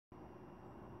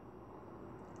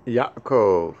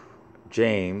Yaakov,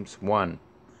 James 1.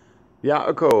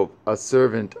 Yaakov, a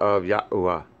servant of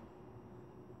Yahuwah,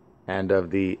 and of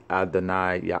the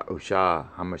Adonai Yahushua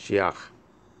HaMashiach,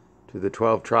 to the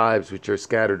 12 tribes which are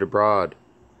scattered abroad,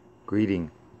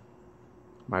 greeting.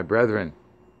 My brethren,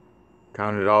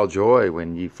 count it all joy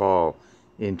when ye fall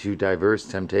into diverse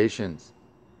temptations,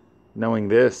 knowing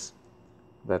this,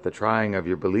 that the trying of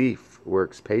your belief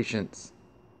works patience.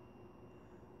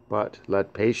 But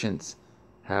let patience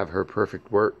have her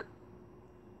perfect work,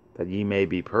 that ye may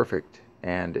be perfect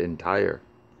and entire,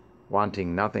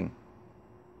 wanting nothing.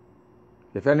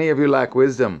 If any of you lack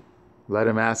wisdom, let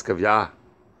him ask of Yah,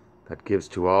 that gives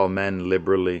to all men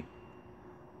liberally,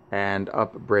 and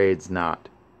upbraids not,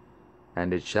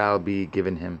 and it shall be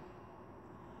given him.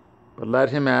 But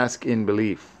let him ask in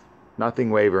belief, nothing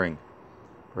wavering,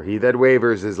 for he that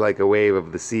wavers is like a wave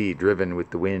of the sea, driven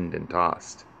with the wind and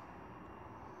tossed.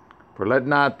 For let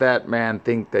not that man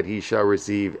think that he shall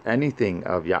receive anything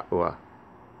of Yahuwah.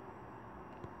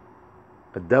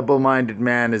 A double-minded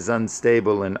man is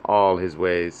unstable in all his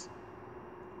ways.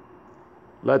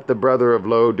 Let the brother of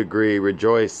low degree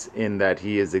rejoice in that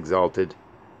he is exalted,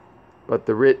 but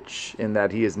the rich in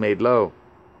that he is made low,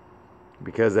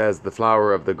 because as the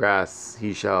flower of the grass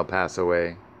he shall pass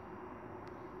away.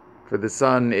 For the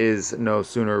sun is no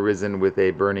sooner risen with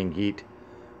a burning heat,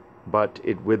 but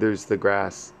it withers the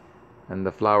grass, and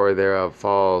the flower thereof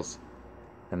falls,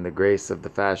 and the grace of the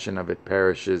fashion of it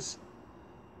perishes.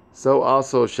 So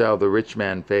also shall the rich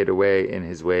man fade away in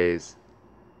his ways.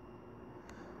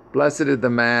 Blessed is the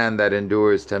man that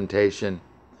endures temptation,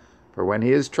 for when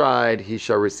he is tried, he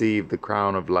shall receive the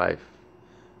crown of life,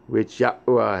 which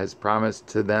Yahuwah has promised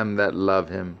to them that love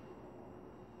him.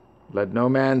 Let no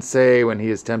man say when he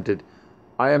is tempted,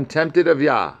 I am tempted of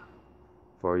Yah,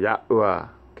 for Yahuwah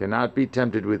cannot be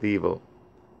tempted with evil,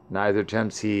 neither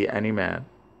tempts he any man.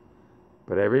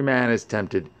 But every man is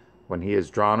tempted when he is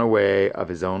drawn away of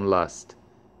his own lust,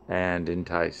 and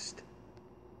enticed.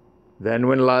 Then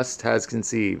when lust has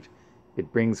conceived,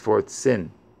 it brings forth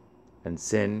sin, and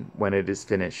sin, when it is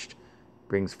finished,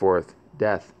 brings forth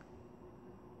death.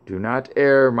 Do not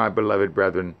err, my beloved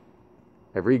brethren.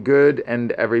 Every good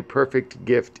and every perfect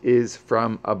gift is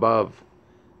from above,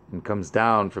 and comes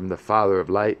down from the Father of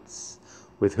lights,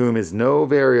 with whom is no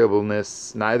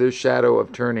variableness, neither shadow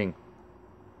of turning.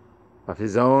 Of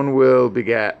his own will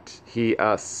begat he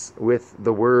us with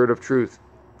the word of truth,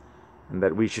 and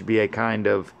that we should be a kind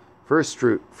of first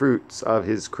fruits of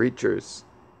his creatures.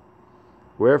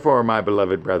 Wherefore, my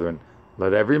beloved brethren,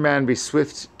 let every man be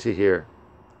swift to hear,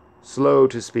 slow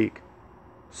to speak,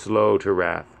 slow to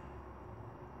wrath.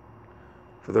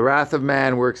 For the wrath of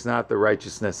man works not the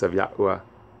righteousness of Yahuwah.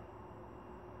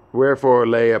 Wherefore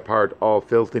lay apart all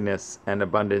filthiness and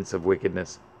abundance of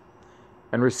wickedness,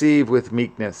 and receive with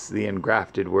meekness the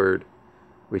engrafted word,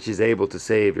 which is able to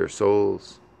save your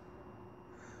souls.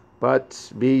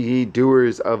 But be ye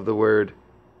doers of the word,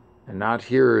 and not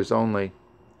hearers only,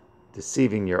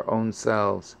 deceiving your own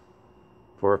selves.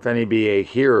 For if any be a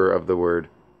hearer of the word,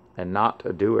 and not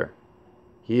a doer,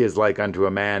 he is like unto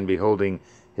a man beholding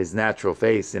his natural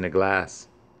face in a glass.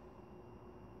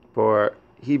 For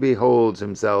he beholds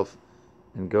himself,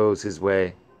 and goes his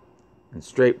way, and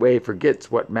straightway forgets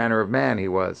what manner of man he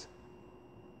was.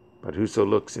 But whoso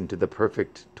looks into the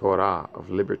perfect Torah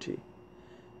of liberty,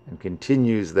 and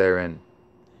continues therein,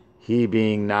 he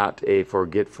being not a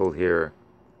forgetful hearer,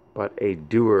 but a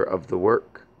doer of the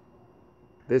work,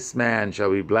 this man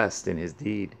shall be blessed in his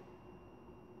deed.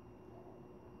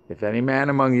 If any man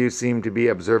among you seem to be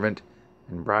observant,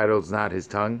 and bridles not his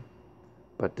tongue,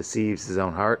 but deceives his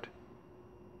own heart,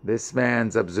 this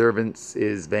man's observance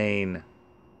is vain.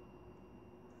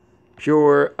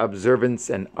 Pure observance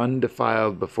and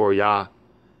undefiled before Yah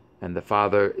and the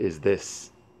Father is this: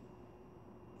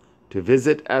 to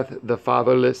visit the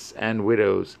fatherless and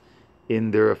widows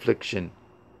in their affliction,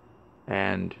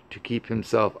 and to keep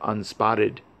himself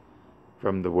unspotted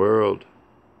from the world.